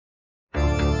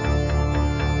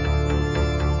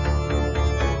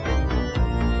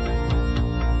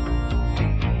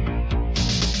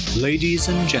Ladies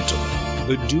and gentlemen,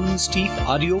 the Dunesteef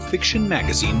audio fiction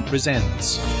magazine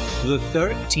presents The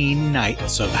 13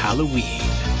 Nights of Halloween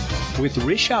with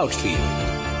Rish Outfield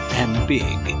and Big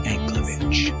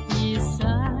Anklevich.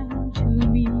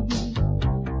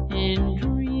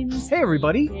 Hey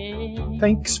everybody,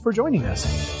 thanks for joining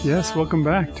us. Yes, welcome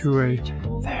back to a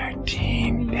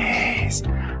 13 Days of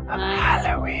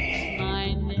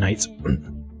Halloween. Nights.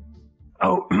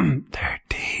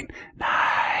 13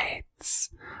 Nights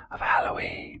of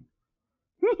Halloween.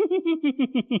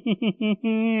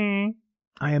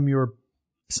 I am your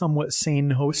somewhat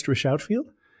sane host, Rish Outfield.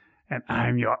 And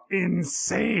I'm your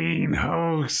insane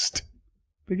host,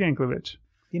 Big Anklevich.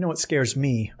 You know what scares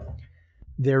me?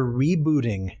 They're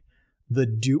rebooting the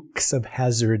Dukes of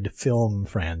Hazzard film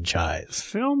franchise.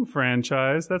 Film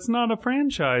franchise? That's not a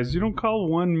franchise. You don't call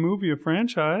one movie a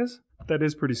franchise. That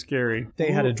is pretty scary.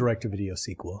 They had a direct-to-video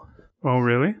sequel Oh,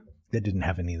 really? that didn't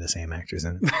have any of the same actors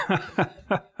in it.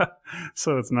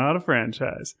 So it's not a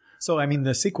franchise. So, I mean,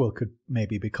 the sequel could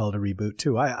maybe be called a reboot,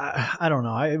 too. I don't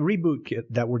know.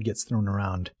 That word gets thrown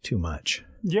around too much.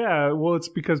 Yeah, well, it's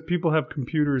because people have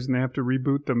computers and they have to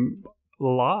reboot them a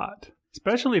lot.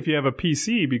 Especially if you have a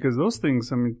PC, because those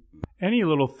things, I mean, any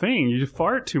little thing, you just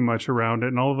fart too much around it,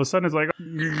 and all of a sudden it's like...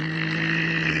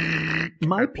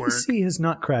 My PC has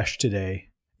not crashed today.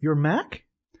 Your Mac?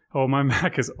 Oh, my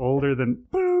Mac is older than...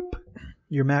 Boop!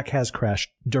 Your Mac has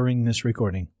crashed during this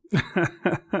recording.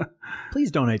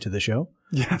 Please donate to the show.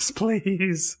 Yes,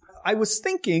 please. I was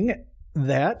thinking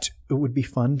that it would be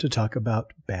fun to talk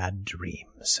about bad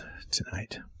dreams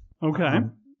tonight. Okay.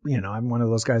 I'm one of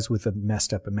those guys with a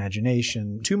messed up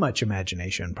imagination, too much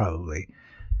imagination probably.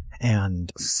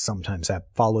 And sometimes that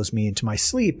follows me into my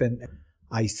sleep, and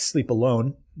I sleep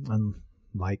alone,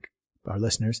 unlike our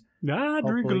listeners. I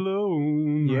drink Hopefully.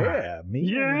 Alone. Yeah, me.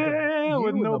 Yeah,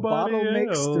 with and nobody the bottle else.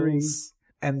 makes three.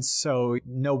 And so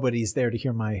nobody's there to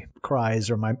hear my cries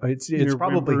or my. It's You're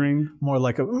probably whimpering. more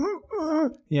like a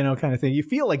kind of thing. You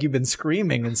feel like you've been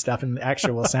screaming and stuff, and the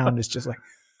actual sound is just like.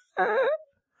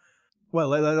 Well,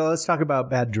 let's talk about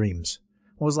bad dreams.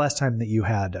 When was the last time that you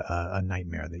had a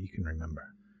nightmare that you can remember?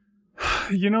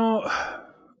 You know,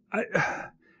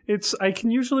 I can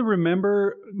usually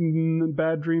remember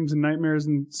bad dreams and nightmares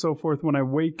and so forth when I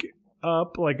wake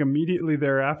up, like immediately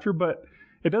thereafter, but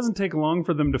it doesn't take long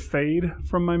for them to fade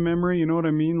from my memory. You know what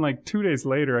I mean? Like 2 days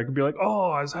later, I could be like, oh,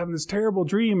 I was having this terrible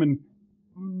dream and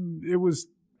it was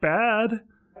bad.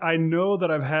 I know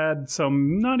that I've had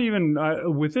some, not even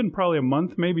within probably a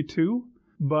month, maybe two,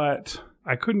 but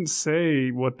I couldn't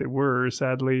say what they were,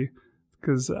 sadly,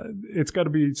 because it's got to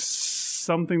be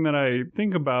something that I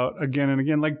think about again and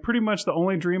again. Like pretty much the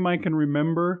only dream I can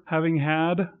remember having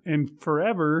had in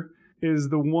forever is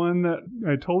the one that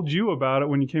I told you about it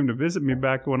when you came to visit me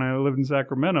back when I lived in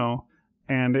Sacramento.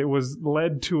 And it was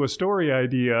led to a story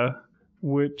idea,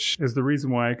 which is the reason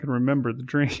why I can remember the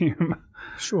dream.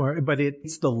 Sure, but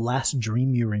it's the last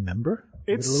dream you remember?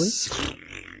 Literally?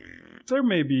 There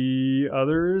may be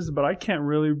others, but I can't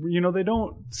really, they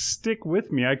don't stick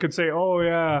with me. I could say, oh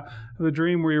yeah, the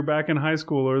dream where you're back in high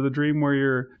school or the dream where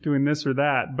you're doing this or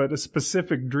that, but a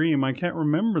specific dream, I can't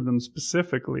remember them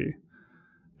specifically.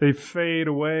 They fade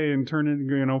away and turn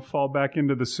into, fall back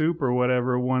into the soup or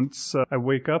whatever once I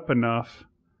wake up enough.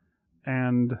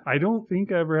 And I don't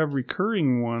think I ever have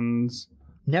recurring ones.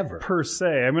 Never. Per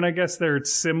se. I mean, I guess they're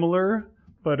similar,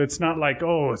 but it's not like,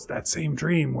 oh, it's that same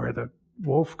dream where the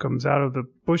wolf comes out of the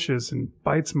bushes and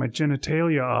bites my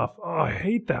genitalia off. Oh, I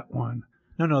hate that one.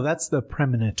 No, that's the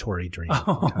premonitory dream.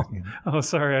 Oh,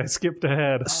 sorry, I skipped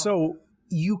ahead. So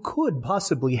you could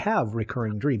possibly have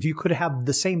recurring dreams. You could have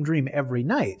the same dream every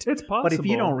night. It's possible. But if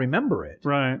you don't remember it.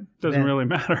 Right. Doesn't really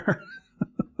matter.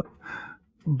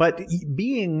 But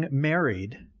being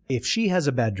married, if she has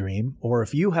a bad dream or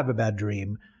if you have a bad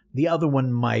dream, the other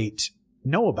one might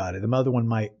know about it. The other one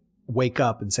might wake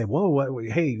up and say, whoa,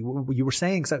 hey, you were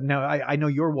saying something. Now, I know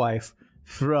your wife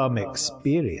from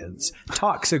experience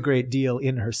talks a great deal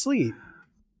in her sleep.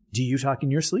 Do you talk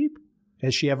in your sleep?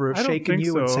 Has she ever shaken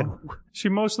you and said... She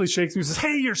mostly shakes me and says,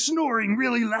 hey, you're snoring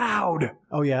really loud.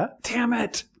 Oh, yeah? Damn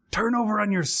it. Turn over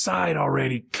on your side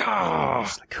already. God.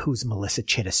 She's like, who's Melissa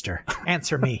Chittister?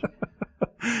 Answer me.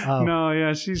 No,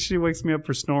 yeah, she wakes me up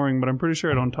for snoring, but I'm pretty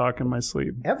sure I don't talk in my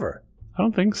sleep. Ever? I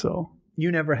don't think so.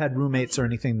 You never had roommates or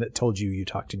anything that told you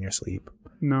talked in your sleep?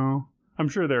 No. I'm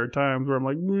sure there are times where I'm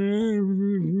like,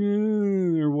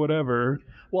 or whatever.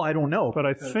 Well, I don't know. But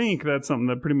I think that's something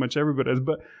that pretty much everybody does.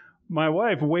 But my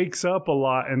wife wakes up a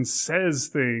lot and says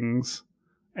things.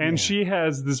 And she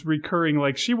has this recurring,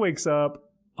 like she wakes up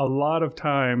a lot of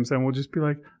times and will just be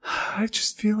like, I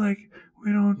just feel like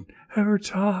we don't ever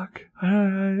talk.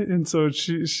 And so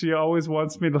she always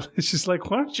wants me to, she's like,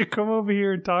 why don't you come over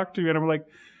here and talk to me? And I'm like,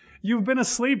 you've been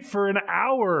asleep for an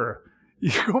hour.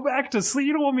 You go back to sleep.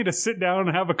 You don't want me to sit down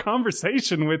and have a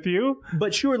conversation with you.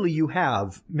 But surely you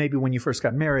have, maybe when you first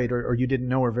got married or you didn't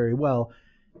know her very well,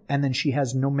 and then she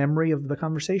has no memory of the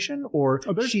conversation, or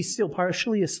she's still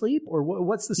partially asleep, or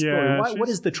what's the story? Yeah, what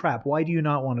is the trap? Why do you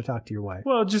not want to talk to your wife?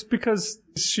 Well, just because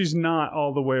she's not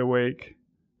all the way awake.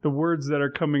 The words that are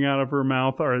coming out of her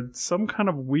mouth are some kind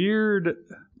of weird,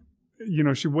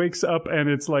 she wakes up and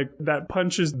it's like that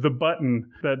punches the button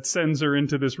that sends her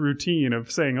into this routine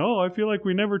of saying, oh, I feel like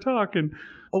we never talk. And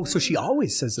oh, so she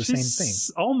always says the same thing.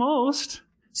 Almost.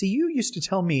 See, you used to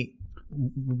tell me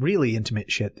really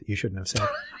intimate shit that you shouldn't have said.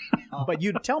 But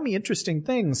you'd tell me interesting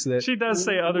things that... She does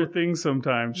say other things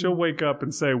sometimes. She'll wake up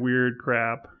and say weird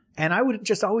crap. And I would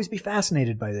just always be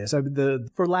fascinated by this.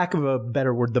 For lack of a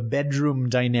better word, the bedroom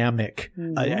dynamic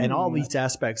and all these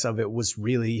aspects of it was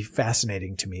really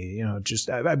fascinating to me.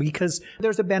 Because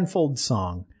there's a Ben Folds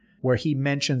song where he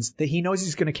mentions that he knows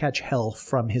he's going to catch hell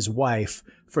from his wife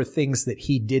for things that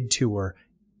he did to her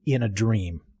in a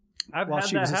dream. I've had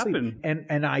that happen.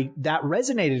 And that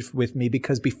resonated with me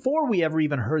because before we ever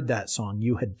even heard that song,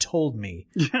 you had told me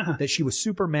that she was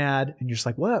super mad. And you're just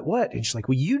like, what? And she's like,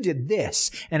 well, you did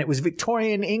this. And it was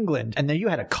Victorian England. And then you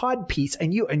had a cod piece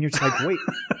and you're just like, wait,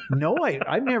 no,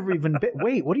 I've never even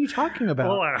wait, what are you talking about?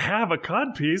 Well, I have a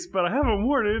cod piece, but I haven't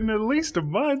worn it in at least a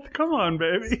month. Come on,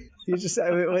 baby.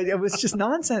 It was just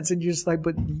nonsense. And you're just like,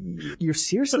 but you're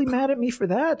seriously mad at me for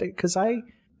that? Because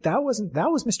that was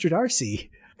Mr.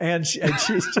 Darcy. And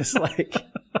she's just like,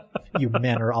 you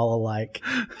men are all alike.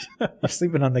 You're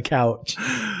sleeping on the couch.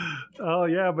 Oh,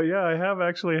 yeah. But yeah, I have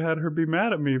actually had her be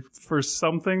mad at me for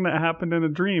something that happened in a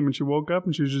dream. And she woke up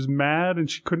and she was just mad and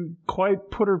she couldn't quite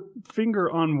put her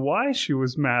finger on why she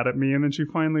was mad at me. And then she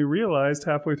finally realized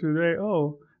halfway through the day,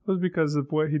 oh, it was because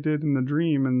of what he did in the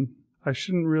dream. And I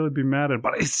shouldn't really be mad at him,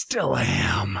 but I still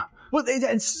am. Well,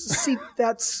 and see,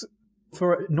 that's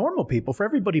for normal people, for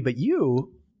everybody but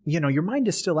you. Your mind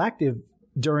is still active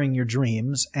during your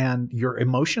dreams and your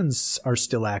emotions are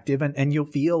still active and you'll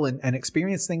feel and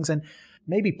experience things. And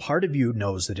maybe part of you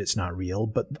knows that it's not real,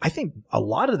 but I think a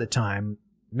lot of the time,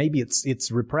 maybe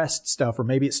it's repressed stuff, or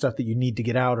maybe it's stuff that you need to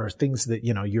get out, or things that,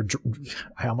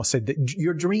 I almost said that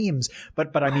your dreams,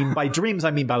 but I mean, by dreams, I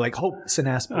mean by like hopes and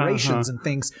aspirations and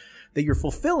things that you're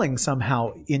fulfilling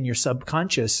somehow in your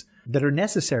subconscious that are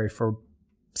necessary for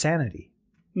sanity.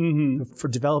 Mm-hmm. For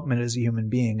development as a human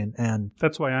being, and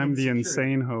that's why I'm the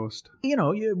insane host.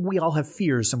 We all have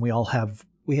fears, and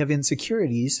we have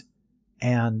insecurities,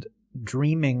 and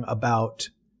dreaming about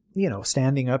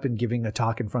standing up and giving a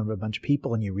talk in front of a bunch of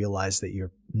people, and you realize that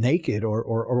you're naked, or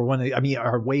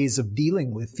are ways of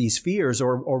dealing with these fears,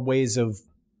 or ways of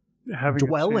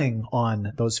dwelling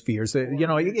on those fears.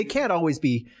 It can't always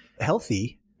be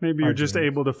healthy. Maybe you're just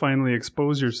able to finally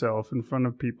expose yourself in front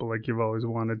of people like you've always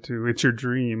wanted to. It's your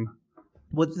dream.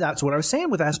 Well, that's what I was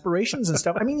saying with aspirations and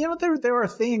stuff. I mean, there are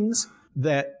things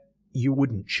that you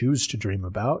wouldn't choose to dream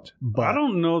about. But I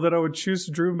don't know that I would choose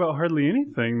to dream about hardly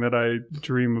anything that I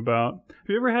dream about. Have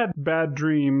you ever had bad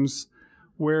dreams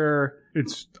where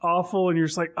it's awful and you're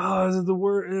just like, oh, this is the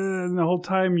word, and the whole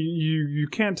time you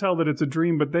can't tell that it's a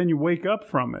dream, but then you wake up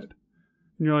from it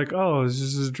and you're like, oh, this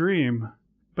is a dream.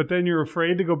 But then you're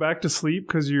afraid to go back to sleep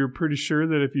because you're pretty sure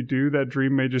that if you do, that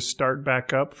dream may just start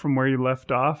back up from where you left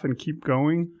off and keep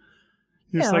going.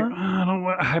 You're just like, oh, I don't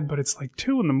want, but it's like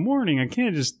 2 a.m. I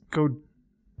can't just go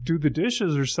do the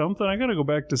dishes or something. I got to go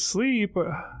back to sleep.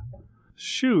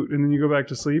 Shoot. And then you go back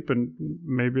to sleep and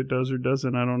maybe it does or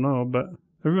doesn't. I don't know. But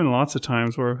there have been lots of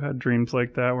times where I've had dreams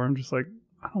like that where I'm just like,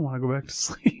 I don't want to go back to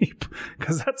sleep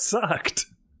because that sucked.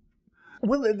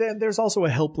 Well, there's also a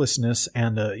helplessness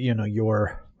and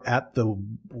you're at the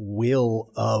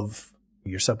will of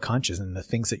your subconscious and the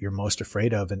things that you're most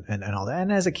afraid of and all that.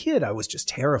 And as a kid, I was just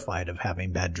terrified of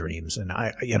having bad dreams. And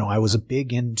I was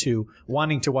big into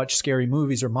wanting to watch scary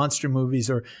movies or monster movies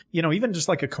or, even just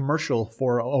like a commercial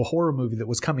for a horror movie that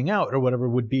was coming out or whatever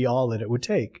would be all that it would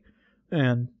take.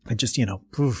 And I just,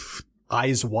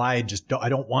 eyes wide, I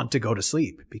don't want to go to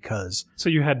sleep because. So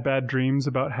you had bad dreams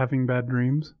about having bad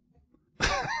dreams?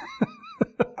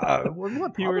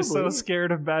 You were so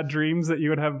scared of bad dreams that you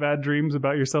would have bad dreams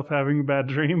about yourself having a bad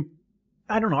dream?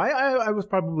 I don't know. I was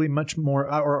probably much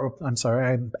more, or I'm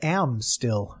sorry, I am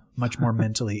still much more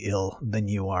mentally ill than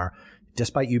you are,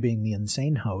 despite you being the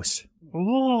insane host.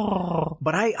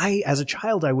 But I, as a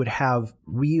child, I would have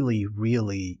really,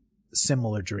 really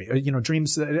similar dreams,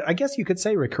 dreams, I guess you could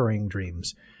say recurring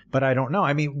dreams, but I don't know.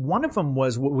 I mean, one of them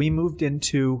was we moved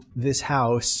into this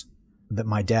house that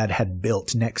my dad had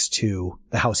built next to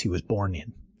the house he was born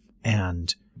in.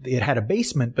 And it had a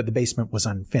basement, but the basement was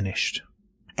unfinished.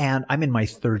 And I'm in my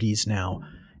 30s now,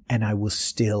 and I will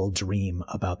still dream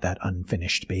about that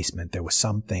unfinished basement. There was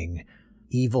something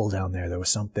evil down there. There was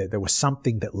something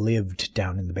that lived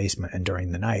down in the basement, and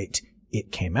during the night it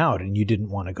came out, and you didn't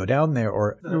want to go down there.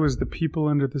 Or it was the people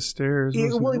under the stairs.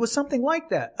 It was something like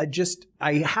that.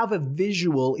 I have a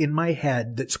visual in my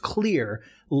head that's clear,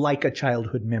 like a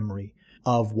childhood memory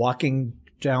of walking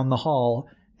down the hall,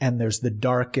 and there's the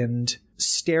darkened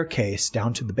staircase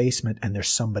down to the basement, and there's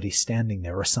somebody standing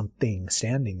there or something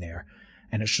standing there.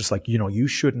 And it's just like, you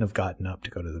shouldn't have gotten up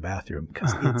to go to the bathroom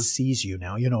because it sees you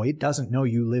now. it doesn't know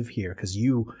you live here because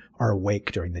you are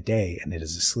awake during the day and it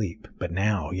is asleep. But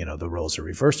now, the roles are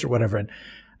reversed or whatever. And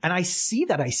I see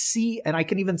that. And I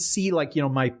can even see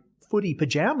my footy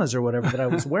pajamas or whatever that I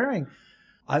was wearing.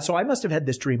 So I must have had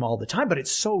this dream all the time, but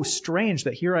it's so strange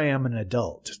that here I am an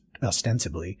adult,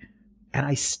 ostensibly. And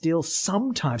I still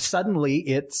sometimes, suddenly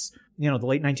it's, the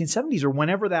late 1970s or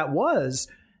whenever that was.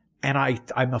 And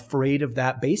I'm afraid of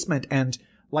that basement. And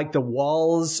like the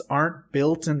walls aren't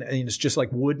built and it's just like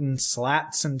wooden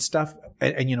slats and stuff.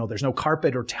 And there's no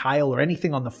carpet or tile or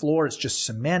anything on the floor. It's just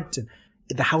cement. And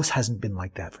the house hasn't been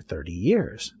like that for 30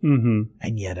 years. Mm-hmm.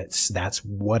 And yet that's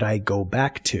what I go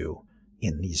back to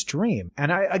in these dreams.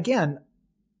 And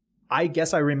I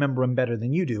guess I remember them better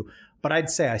than you do. But I'd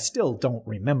say I still don't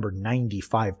remember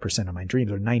 95% of my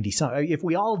dreams or 90-some. If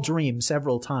we all dream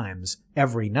several times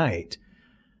every night,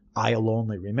 I'll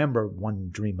only remember one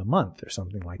dream a month or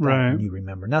something like that, right. And you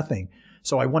remember nothing.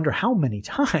 So I wonder how many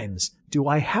times do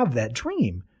I have that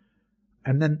dream?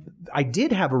 And then I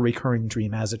did have a recurring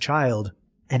dream as a child,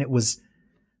 and it's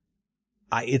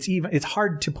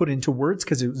hard to put into words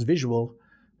because it was visual,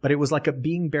 but it was like a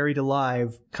being buried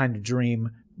alive kind of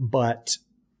dream, but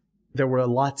there were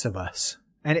lots of us.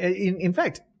 And in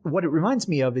fact, what it reminds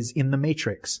me of is in The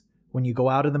Matrix. When you go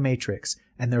out of the Matrix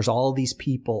and there's all these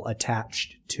people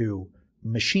attached to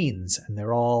machines and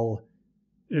they're all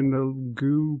in the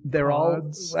goo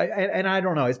pods. And I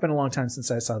don't know. It's been a long time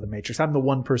since I saw The Matrix. I'm the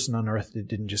one person on earth that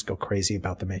didn't just go crazy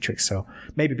about The Matrix. So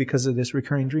maybe because of this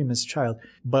recurring dream as a child,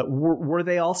 but were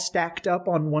they all stacked up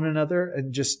on one another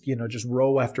and just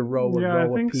row after row or row of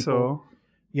people? I think so.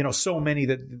 So many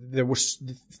that there were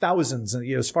thousands,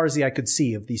 as far as the eye could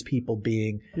see, of these people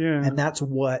being. Yeah. And that's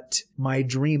what my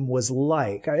dream was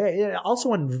like.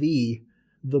 Also on the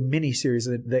miniseries,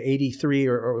 the 83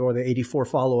 or the 84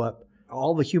 follow-up,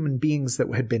 all the human beings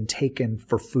that had been taken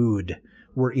for food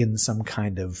were in some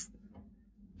kind of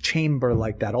chamber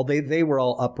like that. They were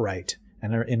all upright.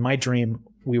 And in my dream,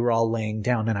 we were all laying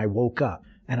down, and I woke up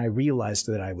and I realized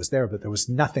that I was there, but there was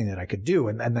nothing that I could do.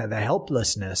 And the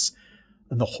helplessness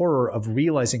and the horror of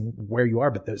realizing where you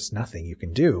are, but there's nothing you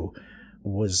can do,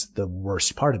 was the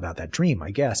worst part about that dream,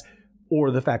 I guess.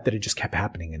 Or the fact that it just kept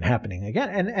happening and happening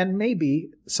again. And maybe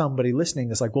somebody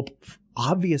listening is like, well,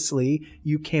 obviously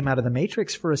you came out of the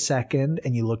Matrix for a second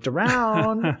and you looked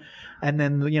around and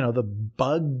then, the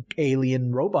bug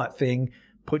alien robot thing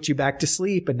put you back to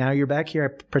sleep. And now you're back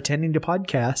here pretending to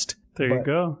podcast. There you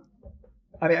go.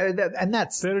 I mean,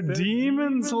 they're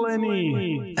demons,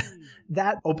 Lenny.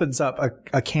 That opens up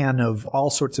a can of all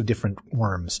sorts of different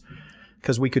worms,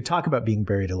 because we could talk about being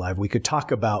buried alive. We could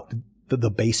talk about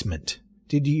the basement.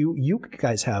 Did you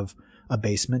guys have a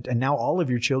basement, and now all of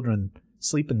your children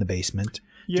sleep in the basement?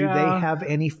 Yeah. Do they have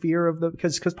any fear of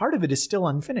because part of it is still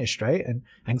unfinished, right? And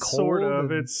cold. Sort of.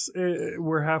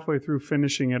 We're halfway through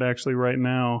finishing it actually right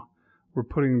now. We're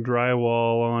putting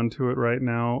drywall onto it right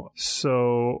now,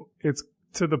 so it's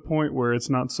to the point where it's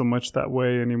not so much that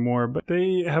way anymore. But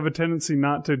they have a tendency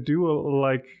not to do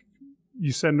like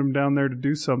you send them down there to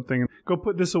do something. Go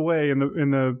put this away in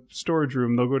the storage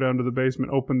room. They'll go down to the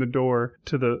basement, open the door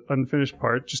to the unfinished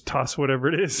part, just toss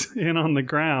whatever it is in on the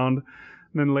ground.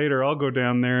 And then later I'll go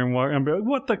down there and walk and be like,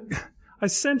 what the? I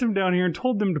sent them down here and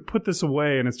told them to put this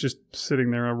away, and it's just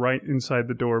sitting there right inside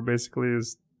the door basically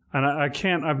And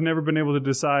I've never been able to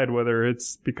decide whether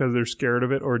it's because they're scared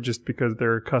of it or just because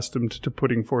they're accustomed to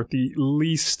putting forth the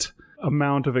least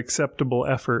amount of acceptable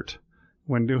effort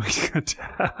when doing a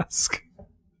task.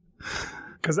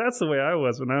 Because that's the way I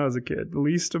was when I was a kid. The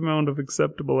least amount of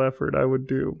acceptable effort I would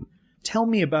do. Tell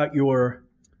me about your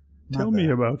mother. Tell me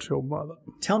about your mother.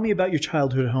 Tell me about your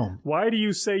childhood home. Why do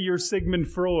you say you're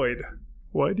Sigmund Freud?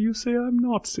 Why do you say I'm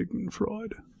not Sigmund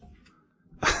Freud?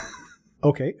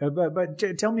 Okay, but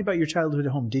tell me about your childhood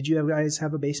home. Did you guys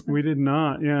have a basement? We did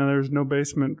not. Yeah, there's no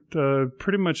basement.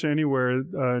 Pretty much anywhere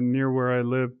near where I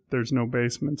live, there's no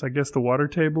basements. I guess the water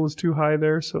table is too high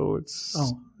there, so it's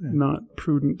not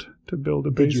prudent to build a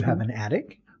basement. Did you have an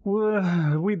attic?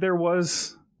 Well, there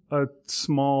was a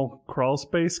small crawl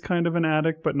space, kind of an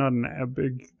attic, but not a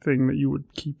big thing that you would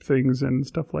keep things in and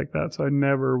stuff like that. So I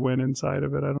never went inside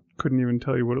of it. Couldn't even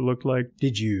tell you what it looked like.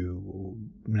 Did you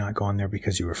not go in there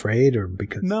because you were afraid or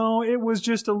because... No, it was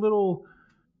just a little,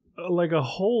 like a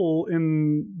hole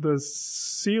in the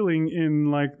ceiling in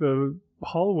like the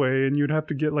hallway, and you'd have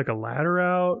to get like a ladder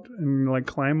out and like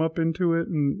climb up into it.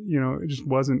 And, you know, it just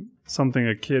wasn't something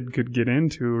a kid could get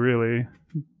into, really.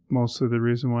 Mostly the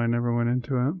reason why I never went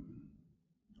into it.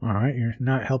 All right, you're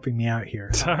not helping me out here.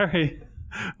 Sorry.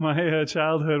 My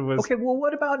childhood was... Okay, well,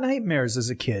 what about nightmares as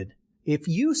a kid? If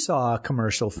you saw a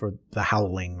commercial for The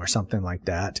Howling or something like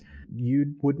that,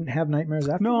 you wouldn't have nightmares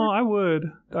afterward? No, I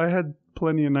would. I had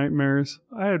plenty of nightmares.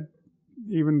 I had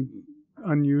even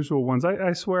unusual ones.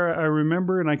 I swear I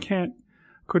remember, and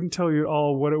couldn't tell you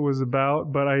all what it was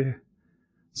about, but I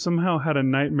somehow had a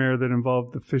nightmare that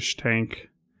involved the fish tank.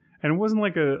 And it wasn't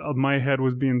like my head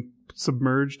was being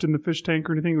submerged in the fish tank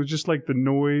or anything. It was just like the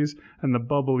noise and the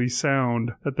bubbly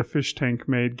sound that the fish tank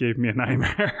made gave me a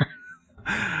nightmare.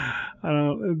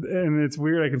 And it's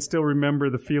weird. I can still remember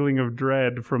the feeling of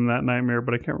dread from that nightmare,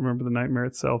 but I can't remember the nightmare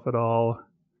itself at all.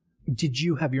 Did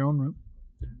you have your own room?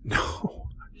 No.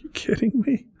 Are you kidding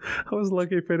me? I was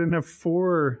lucky if I didn't have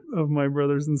 4 of my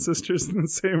brothers and sisters in the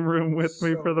same room with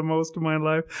me for the most of my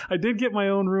life. I did get my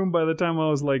own room by the time I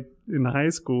was like in high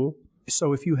school.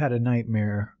 So if you had a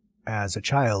nightmare as a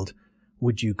child,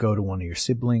 would you go to one of your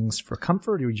siblings for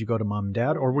comfort, or would you go to mom and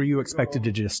dad, or were you expected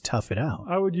to just tough it out?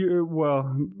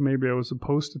 Well, maybe I was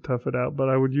supposed to tough it out, but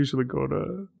I would usually go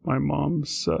to my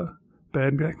mom's bed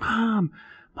and be like, Mom.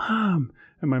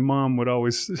 And my mom would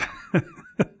always...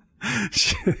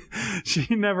 She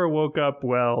never woke up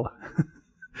well.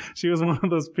 She was one of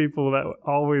those people that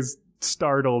always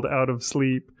startled out of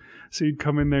sleep. So you'd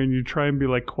come in there and you'd try and be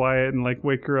like quiet and like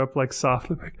wake her up like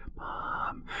softly, like,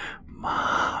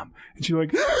 Mom. And she'd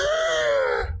like,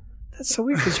 That's so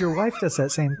weird because your wife does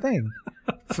that same thing.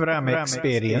 From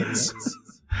experience.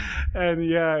 And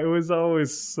yeah, it was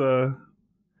always...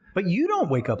 But you don't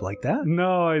wake up like that.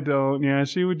 No, I don't. Yeah,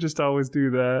 she would just always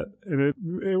do that. And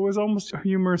it was almost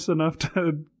humorous enough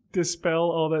to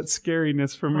dispel all that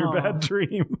scariness from your bad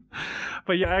dream.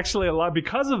 But yeah, actually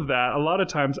because of that, a lot of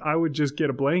times I would just get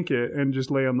a blanket and just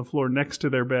lay on the floor next to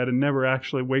their bed and never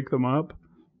actually wake them up.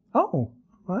 Oh,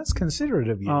 well, that's considerate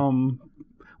of you.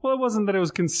 Well, it wasn't that it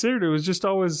was considerate. It was just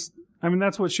always, I mean,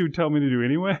 that's what she would tell me to do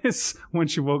anyways when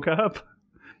she woke up.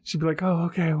 She'd be like, oh,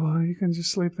 okay, well, you can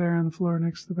just sleep there on the floor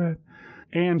next to the bed.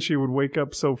 And she would wake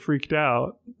up so freaked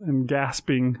out and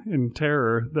gasping in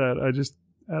terror that I just,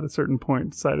 at a certain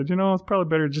point, decided, it's probably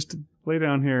better just to lay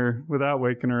down here without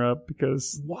waking her up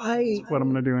because that's what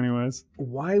I'm going to do anyways.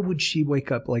 Why would she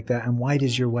wake up like that? And why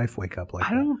does your wife wake up like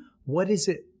that? What is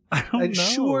it? I don't know.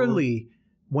 Surely,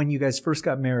 when you guys first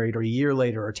got married or a year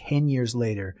later or 10 years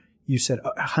later, you said,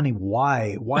 honey,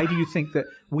 why? Why do you think that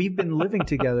we've been living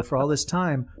together for all this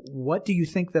time? What do you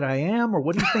think that I am? Or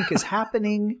what do you think is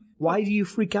happening? Why do you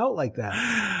freak out like that?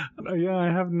 Yeah, I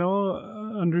have no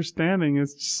understanding.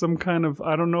 It's just some kind of,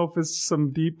 I don't know if it's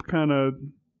some deep kind of,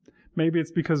 maybe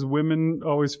it's because women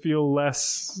always feel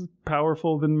less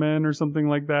powerful than men or something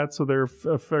like that. So they're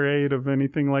afraid of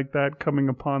anything like that coming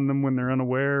upon them when they're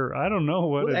unaware. I don't know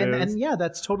what it is. And yeah,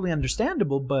 that's totally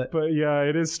understandable. But yeah,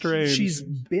 it is strange. She's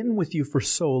been with you for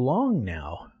so long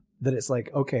now that it's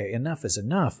like, okay, enough is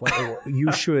enough.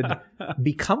 You should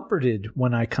be comforted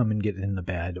when I come and get in the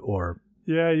bed or...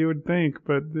 Yeah, you would think,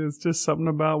 but it's just something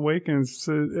about waking.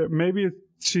 So maybe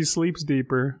she sleeps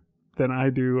deeper than I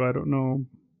do. I don't know.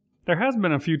 There has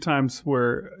been a few times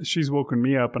where she's woken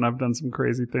me up and I've done some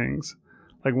crazy things.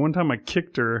 Like one time I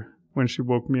kicked her when she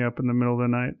woke me up in the middle of the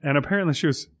night. And apparently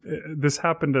this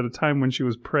happened at a time when she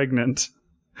was pregnant.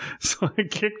 So I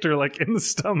kicked her like in the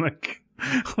stomach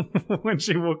when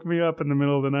she woke me up in the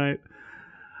middle of the night.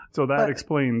 So that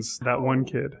explains that one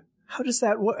kid. How does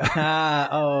that work?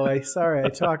 Sorry, I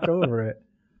talked over it.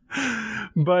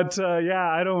 But yeah,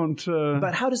 I don't.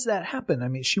 But how does that happen? I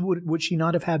mean, would she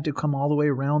not have had to come all the way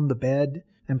around the bed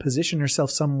and position herself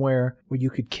somewhere where you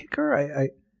could kick her?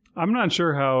 I'm not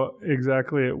sure how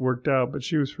exactly it worked out, but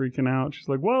she was freaking out. She's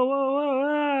like, "Whoa, whoa,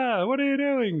 whoa! What are you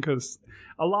doing?" Because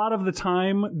a lot of the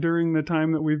time during the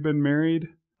time that we've been married,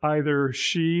 either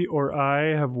she or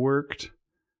I have worked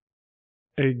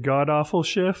a god awful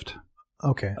shift.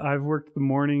 Okay, I've worked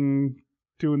doing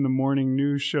the morning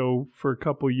news show for a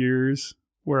couple years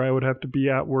where I would have to be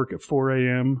at work at 4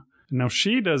 a.m. And now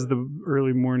she does the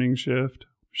early morning shift.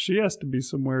 She has to be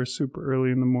somewhere super early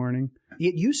in the morning.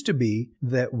 It used to be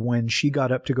that when she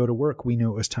got up to go to work, we knew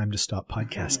it was time to stop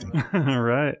podcasting.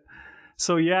 Right.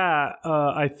 So yeah,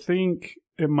 I think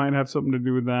it might have something to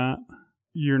do with that.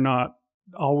 You're not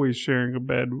always sharing a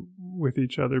bed with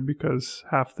each other because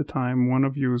half the time one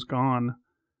of you is gone.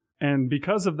 And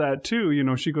because of that too,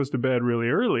 she goes to bed really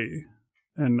early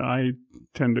and I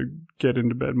tend to get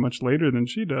into bed much later than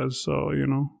she does. So,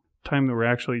 time that we're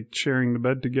actually sharing the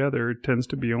bed together tends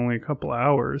to be only a couple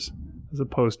hours as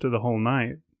opposed to the whole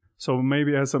night. So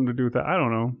maybe it has something to do with that. I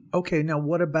don't know. Okay, now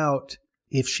what about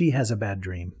if she has a bad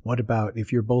dream? What about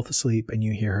if you're both asleep and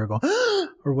you hear her go,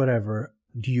 or whatever?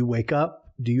 Do you wake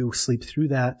up? Do you sleep through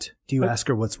that? Do you ask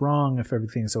her what's wrong, if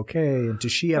everything's okay? And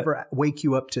does she ever wake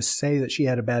you up to say that she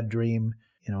had a bad dream,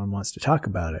 and wants to talk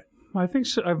about it? I think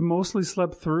I've mostly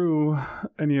slept through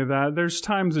any of that. There's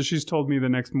times that she's told me the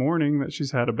next morning that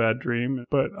she's had a bad dream,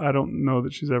 but I don't know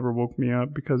that she's ever woke me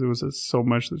up because it was so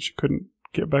much that she couldn't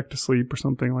get back to sleep or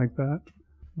something like that.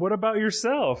 What about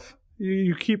yourself?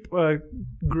 You keep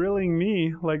grilling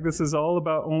me like this is all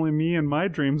about only me and my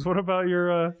dreams. What about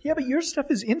your... Yeah, but your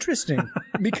stuff is interesting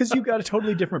because you've got a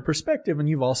totally different perspective and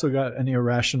you've also got an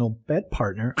irrational bed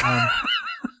partner.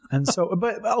 And so,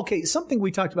 but okay, something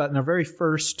we talked about in our very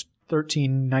first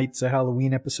 13 Nights of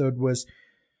Halloween episode was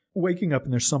waking up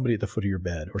and there's somebody at the foot of your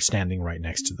bed or standing right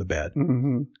next to the bed.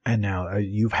 Mm-hmm. And now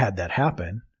you've had that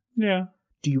happen. Yeah.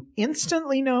 Do you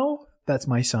instantly know that's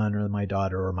my son or my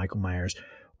daughter or Michael Myers?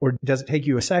 Or does it take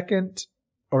you a second?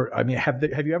 Or, have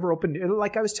you ever opened,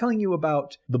 like I was telling you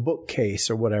about the bookcase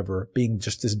or whatever, being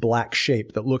just this black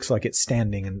shape that looks like it's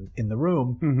standing in the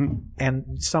room. Mm-hmm.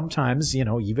 And sometimes,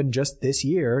 even just this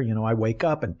year, I wake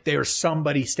up and there's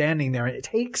somebody standing there and it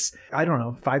takes,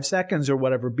 5 seconds or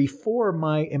whatever before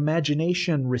my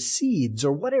imagination recedes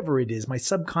or whatever it is, my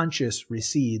subconscious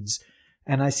recedes.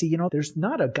 And I see, there's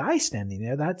not a guy standing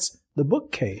there. That's the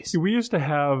bookcase. We used to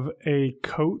have a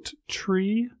coat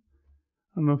tree.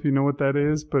 I don't know if you know what that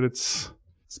is, but it's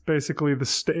basically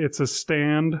it's a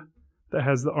stand that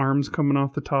has the arms coming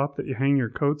off the top that you hang your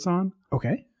coats on.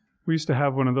 Okay. We used to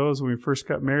have one of those when we first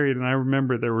got married, and I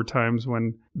remember there were times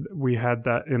when we had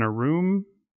that in a room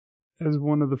as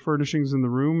one of the furnishings in the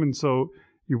room, and so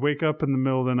you wake up in the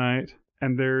middle of the night,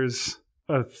 and there's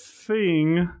a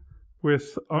thing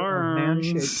with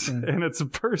arms, and it's a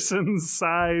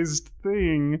person-sized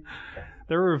thing.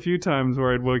 There were a few times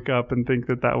where I'd wake up and think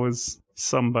that was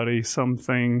somebody,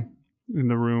 something in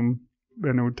the room,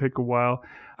 and it would take a while.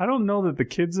 I don't know that the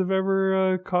kids have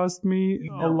ever caused me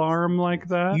alarm like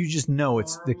that. You just know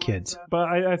it's the kids. But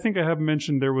I think I have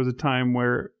mentioned there was a time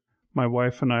where my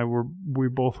wife and we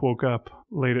both woke up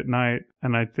late at night,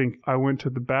 and I think I went to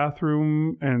the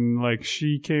bathroom and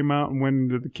she came out and went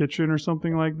into the kitchen or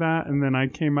something like that, and then I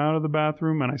came out of the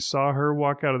bathroom and I saw her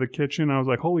walk out of the kitchen. I was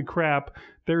like, holy crap,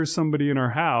 there's somebody in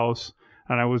our house.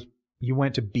 And you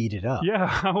went to beat it up.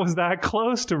 Yeah, I was that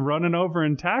close to running over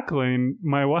and tackling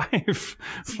my wife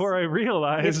before I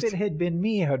realized. If it had been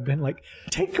me, I would have been like,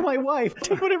 take my wife,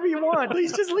 take whatever you want.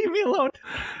 Please just leave me alone.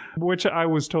 Which I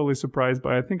was totally surprised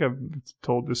by. I think I've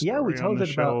told this story on the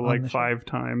show 5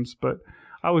 times, but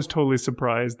I was totally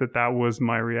surprised that was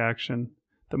my reaction.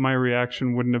 That my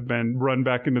reaction wouldn't have been run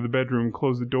back into the bedroom,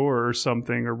 close the door or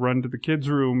something, or run to the kids'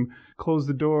 room, close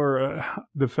the door.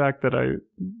 The fact that I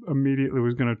immediately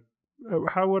was going to,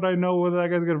 how would I know whether that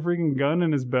guy's got a freaking gun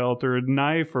in his belt or a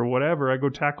knife or whatever? I go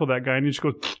tackle that guy and he just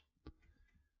goes,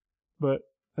 but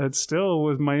that still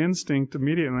was my instinct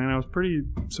immediately, and I was pretty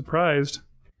surprised.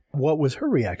 What was her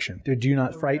reaction? Did you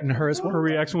not frighten her as well? Her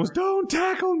reaction was, don't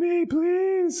tackle me,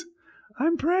 please.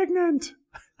 I'm pregnant.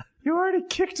 You already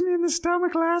kicked me in the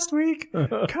stomach last week.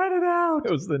 Cut it out.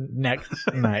 It was the next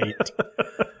night.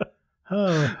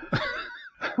 Oh.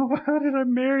 How did I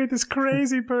marry this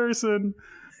crazy person?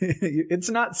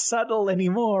 It's not subtle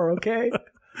anymore, okay?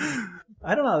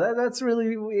 I don't know. That's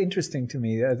really interesting to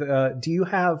me. Do you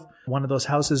have one of those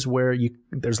houses where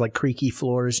there's creaky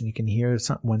floors and you can hear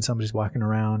when somebody's walking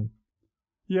around?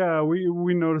 Yeah,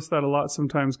 we notice that a lot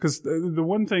sometimes because the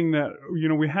one thing that,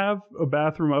 we have a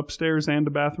bathroom upstairs and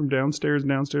a bathroom downstairs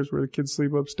where the kids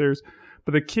sleep upstairs.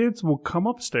 But the kids will come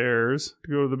upstairs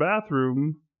to go to the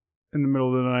bathroom in the middle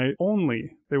of the night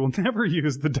only. They will never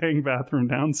use the dang bathroom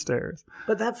downstairs.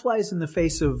 But that flies in the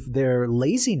face of their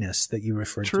laziness that you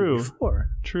referred to before.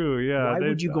 True, yeah. Why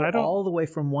would you go all the way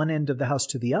from one end of the house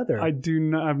to the other? I've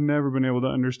never been able to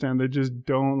understand. They just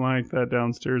don't like that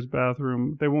downstairs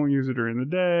bathroom. They won't use it during the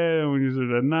day. They won't use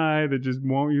it at night. They just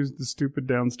won't use the stupid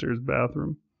downstairs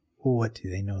bathroom. What do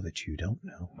they know that you don't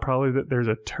know? Probably that there's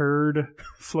a turd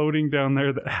floating down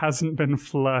there that hasn't been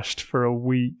flushed for a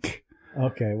week.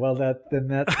 Okay, well that's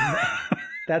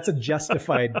That's a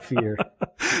justified fear.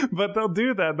 But they'll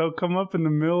do that. They'll come up in the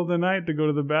middle of the night to go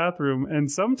to the bathroom.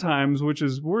 And sometimes, which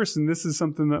is worse, and this is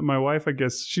something that my wife, I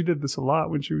guess, she did this a lot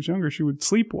when she was younger, she would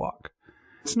sleepwalk.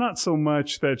 It's not so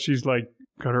much that she's like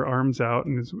got her arms out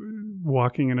and is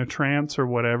walking in a trance or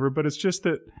whatever, but it's just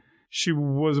that she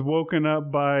was woken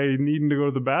up by needing to go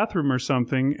to the bathroom or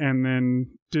something and then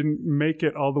didn't make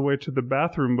it all the way to the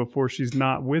bathroom before she's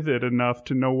not with it enough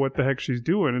to know what the heck she's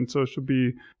doing. And so she'll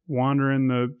be wandering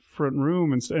the front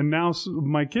room. And now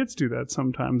my kids do that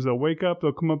sometimes. They'll wake up,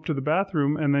 they'll come up to the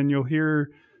bathroom, and then you'll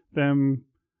hear them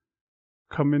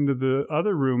come into the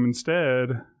other room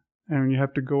instead, and you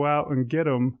have to go out and get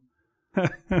them.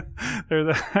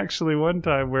 There's actually one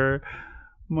time where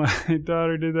my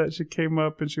daughter did that. She came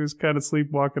up and she was kind of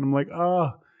sleepwalking. I'm like,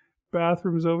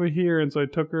 bathroom's over here. And so I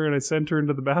took her and I sent her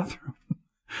into the bathroom.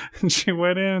 And she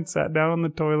went in and sat down on the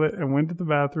toilet and went to the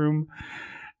bathroom.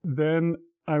 Then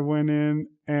I went in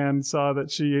and saw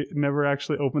that she never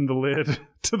actually opened the lid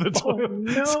to the toilet.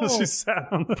 No. So she sat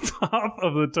on the top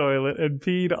of the toilet and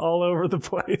peed all over the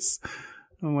place.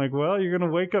 I'm like, well, you're going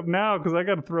to wake up now because I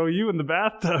got to throw you in the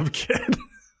bathtub, kid.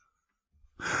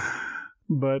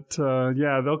 But,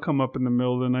 yeah, they'll come up in the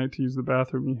middle of the night to use the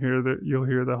bathroom. You'll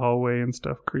hear the hallway and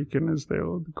stuff creaking as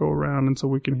they'll go around. And so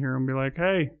we can hear them be like,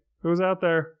 hey, who's out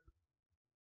there?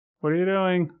 What are you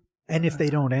doing? And if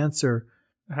they don't answer,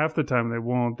 half the time they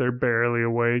won't. They're barely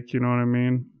awake. You know what I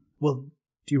mean? well,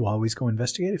 do you always go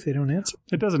investigate if they don't answer?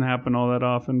 It doesn't happen all that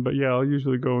often. But, yeah, I'll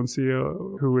usually go and see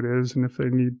who it is and if they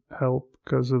need help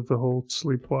because of the whole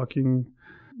sleepwalking,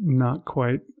 not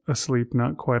quite asleep,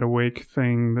 not quite awake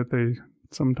thing that they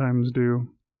sometimes do.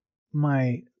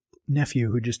 My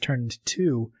nephew, who just turned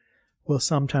 2, will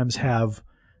sometimes have,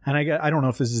 and I don't know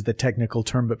if this is the technical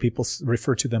term, but people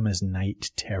refer to them as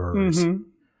night terrors. Mm-hmm.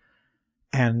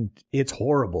 And it's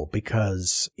horrible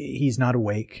because he's not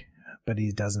awake, but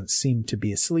he doesn't seem to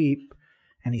be asleep.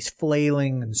 And he's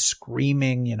flailing and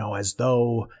screaming, as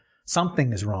though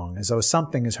something is wrong, as though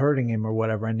something is hurting him or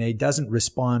whatever. And he doesn't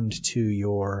respond to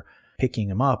your picking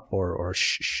him up or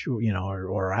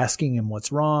asking him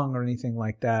what's wrong or anything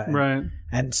like that. Right.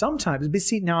 And sometimes, but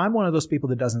see, now I'm one of those people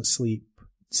that doesn't sleep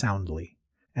soundly.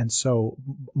 And so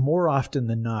more often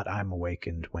than not, I'm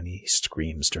awakened when he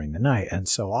screams during the night. And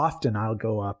so often I'll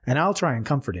go up and I'll try and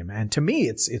comfort him. And to me,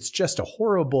 it's just a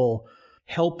horrible,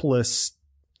 helpless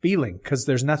feeling because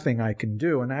there's nothing I can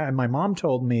do. And my mom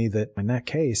told me that in that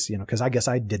case, because I guess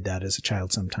I did that as a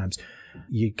child sometimes,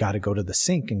 you got to go to the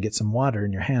sink and get some water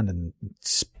in your hand and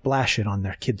splash it on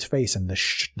their kid's face, and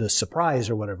the surprise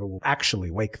or whatever will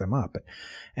actually wake them up.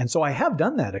 And so I have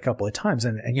done that a couple of times.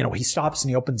 And he stops and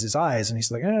he opens his eyes and he's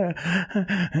like,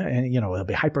 and he'll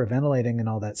be hyperventilating and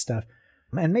all that stuff.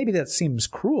 And maybe that seems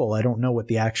cruel. I don't know what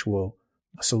the actual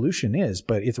solution is,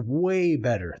 but it's way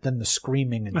better than the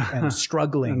screaming and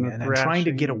struggling and trying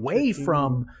to get away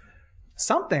from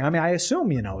something. I mean, I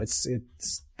assume, it's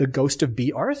the ghost of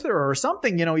B. Arthur or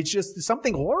something, it's just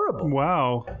something horrible.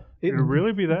 Wow. It would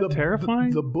really be that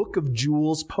terrifying? The book of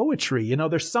Jules poetry,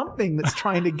 there's something that's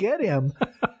trying to get him.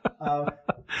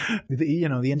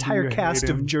 The entire cast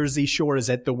of Jersey Shore is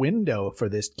at the window for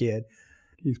this kid.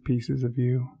 These pieces of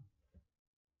you.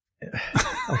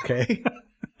 Okay.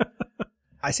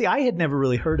 I had never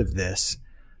really heard of this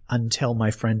until my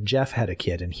friend Jeff had a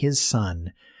kid and his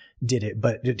son did it,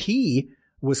 but he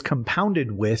was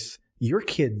compounded with your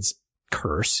kid's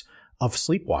curse of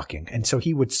sleepwalking. And so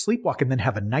he would sleepwalk and then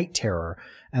have a night terror.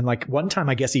 And like one time,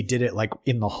 I guess he did it like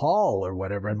in the hall or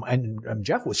whatever. And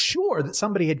Jeff was sure that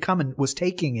somebody had come and was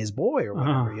taking his boy or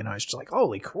whatever, It's just like,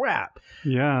 holy crap.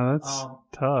 Yeah, that's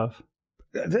tough.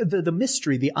 The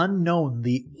mystery, the unknown,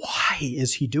 the why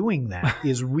is he doing that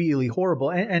is really horrible.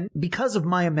 And because of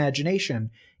my imagination,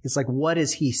 it's like, what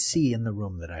does he see in the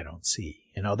room that I don't see?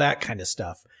 That kind of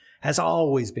stuff has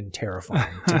always been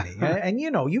terrifying to me. And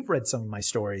you've read some of my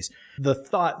stories. The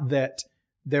thought that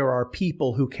there are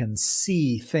people who can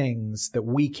see things that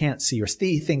we can't see or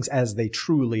see things as they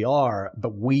truly are,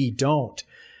 but we don't,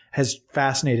 has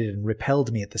fascinated and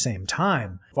repelled me at the same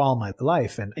time for all my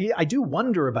life. And I do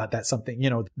wonder about that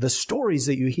something, the stories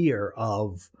that you hear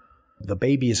of the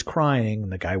baby is crying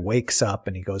and the guy wakes up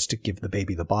and he goes to give the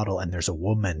baby the bottle and there's a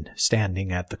woman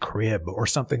standing at the crib or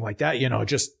something like that,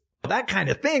 just that kind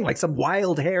of thing, like some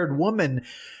wild-haired woman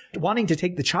wanting to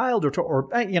take the child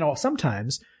or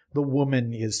sometimes the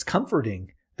woman is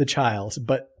comforting the child,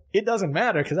 but it doesn't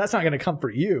matter because that's not going to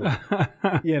comfort you.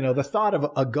 The thought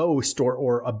of a ghost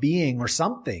or a being or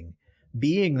something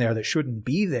being there that shouldn't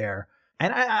be there.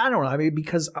 And I don't know. I mean,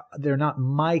 because they're not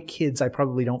my kids, I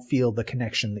probably don't feel the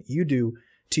connection that you do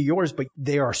to yours, but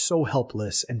they are so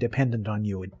helpless and dependent on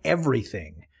you in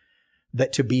everything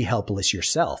that to be helpless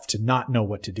yourself, to not know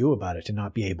what to do about it, to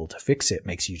not be able to fix it,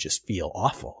 makes you just feel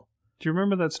awful. Do you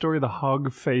remember that story, the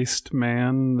hog-faced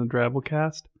man, the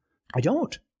Drabblecast? I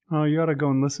don't. Oh, you ought to go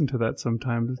and listen to that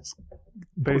sometime. It's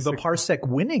basic. The Parsec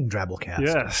winning Drabblecast.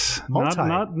 Yes.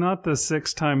 Not the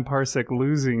 6-time Parsec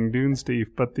losing Dunesteef,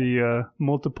 but the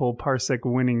multiple Parsec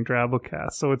winning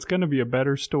Drabblecast. So it's going to be a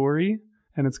better story,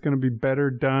 and it's going to be better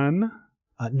done.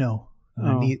 No.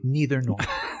 Neither nor.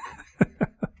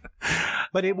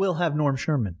 But it will have Norm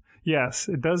Sherman. Yes,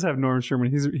 it does have Norm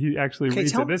Sherman. He actually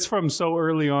reads it. It's from so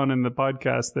early on in the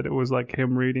podcast that it was like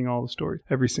him reading all the stories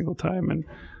every single time. And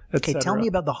okay, tell me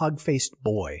about the hog-faced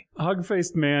boy.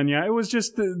 Hog-faced man, yeah. It was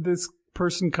just this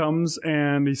person comes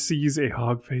and he sees a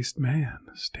hog-faced man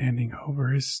standing over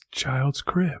his child's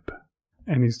crib.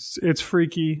 And it's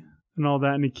freaky and all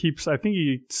that. And I think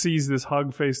he sees this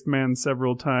hog-faced man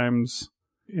several times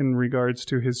in regards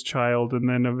to his child, and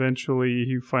then eventually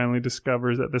he finally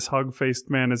discovers that this hog-faced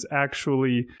man is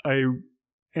actually a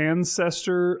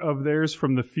ancestor of theirs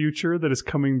from the future that is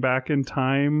coming back in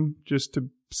time just to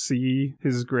see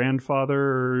his grandfather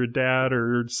or dad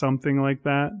or something like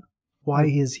that. Why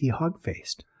is he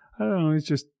hog-faced? I don't know. He's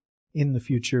just... In the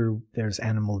future, there's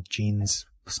animal genes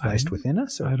spliced within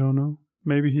us? Or? I don't know.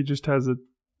 Maybe he just has a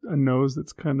nose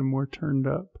that's kind of more turned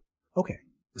up. Okay.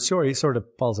 Story sort of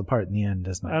falls apart in the end,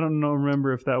 doesn't it? I don't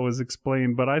remember if that was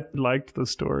explained, but I liked the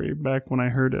story back when I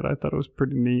heard it. I thought it was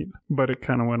pretty neat, but it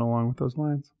kind of went along with those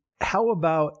lines. How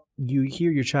about you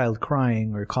hear your child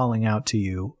crying or calling out to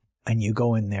you, and you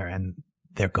go in there and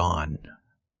they're gone?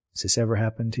 Has this ever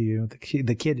happened to you?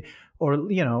 The kid,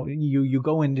 or, you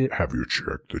go in to... Have you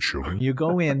checked the children? You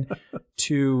go in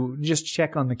to just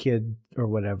check on the kid or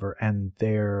whatever, and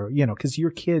they're, because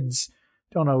your kids...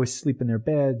 don't always sleep in their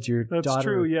beds. Your daughter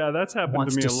true. Yeah, that's happened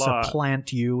to me a lot. Wants to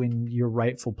supplant you in your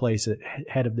rightful place at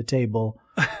head of the table,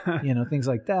 things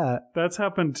like that. That's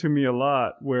happened to me a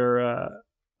lot where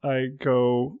I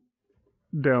go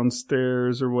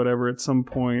downstairs or whatever at some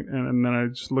point, and then I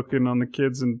just look in on the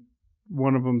kids and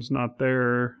one of them's not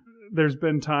there. There's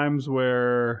been times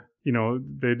where...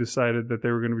 they decided that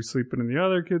they were going to be sleeping in the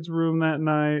other kid's room that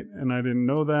night, and I didn't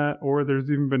know that. Or there's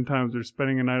even been times they're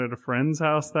spending a night at a friend's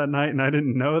house that night, and I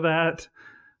didn't know that.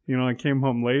 I came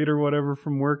home late or whatever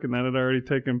from work, and that had already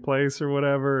taken place or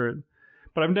whatever.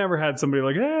 But I've never had somebody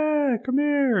like, hey, come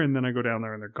here, and then I go down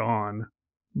there and they're gone.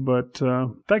 But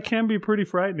that can be pretty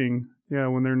frightening,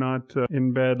 when they're not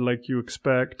in bed like you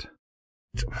expect.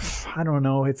 I don't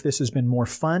know if this has been more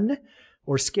fun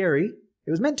or scary.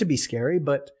 It was meant to be scary,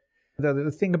 but...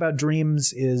 The thing about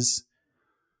dreams is,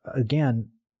 again,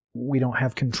 we don't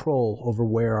have control over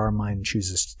where our mind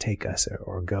chooses to take us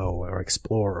or go or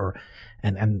explore.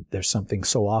 And there's something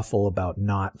so awful about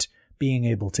not being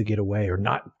able to get away or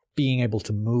not being able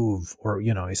to move. Or,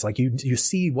 it's like you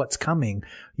see what's coming.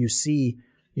 You see,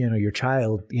 your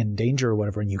child in danger or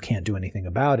whatever, and you can't do anything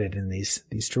about it in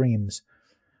these dreams.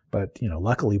 But,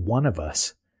 luckily one of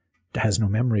us has no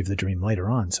memory of the dream later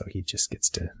on, so he just gets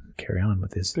to carry on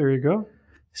with his... There you go.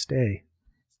 Stay.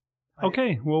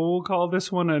 Okay, well, we'll call this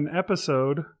one an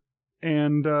episode,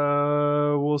 and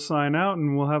we'll sign out,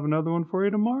 and we'll have another one for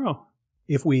you tomorrow.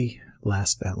 If we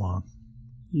last that long.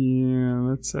 Yeah,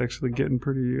 that's actually getting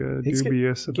pretty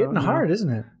dubious. It's getting hard, isn't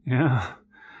it? Yeah.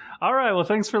 All right, well,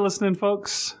 thanks for listening,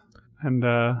 folks, and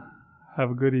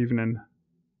have a good evening.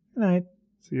 Good night.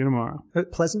 See you tomorrow.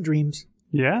 Pleasant dreams.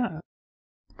 Yeah.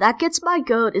 That Gets My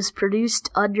Goat is produced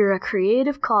under a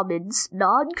Creative Commons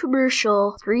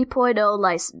non-commercial 3.0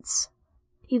 license.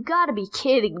 You've got to be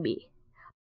kidding me.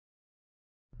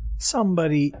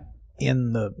 Somebody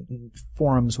in the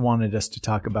forums wanted us to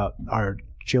talk about our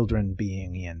children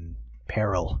being in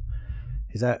peril.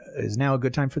 Is now a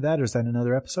good time for that, or is that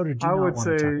another episode? Or do you I not would want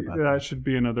say to talk about that should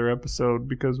be another episode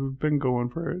because we've been going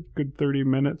for a good 30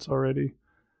 minutes already.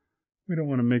 We don't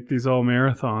want to make these all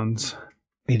marathons.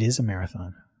 It is a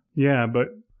marathon. Yeah, but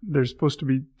there's supposed to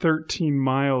be 13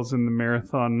 miles in the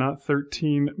marathon, not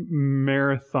 13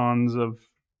 marathons of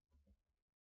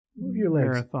Move your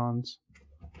legs. Marathons.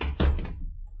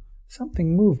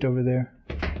 Something moved over there.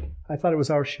 I thought it was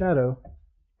our shadow.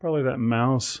 Probably that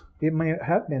mouse. It may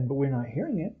have been, but we're not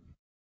hearing it.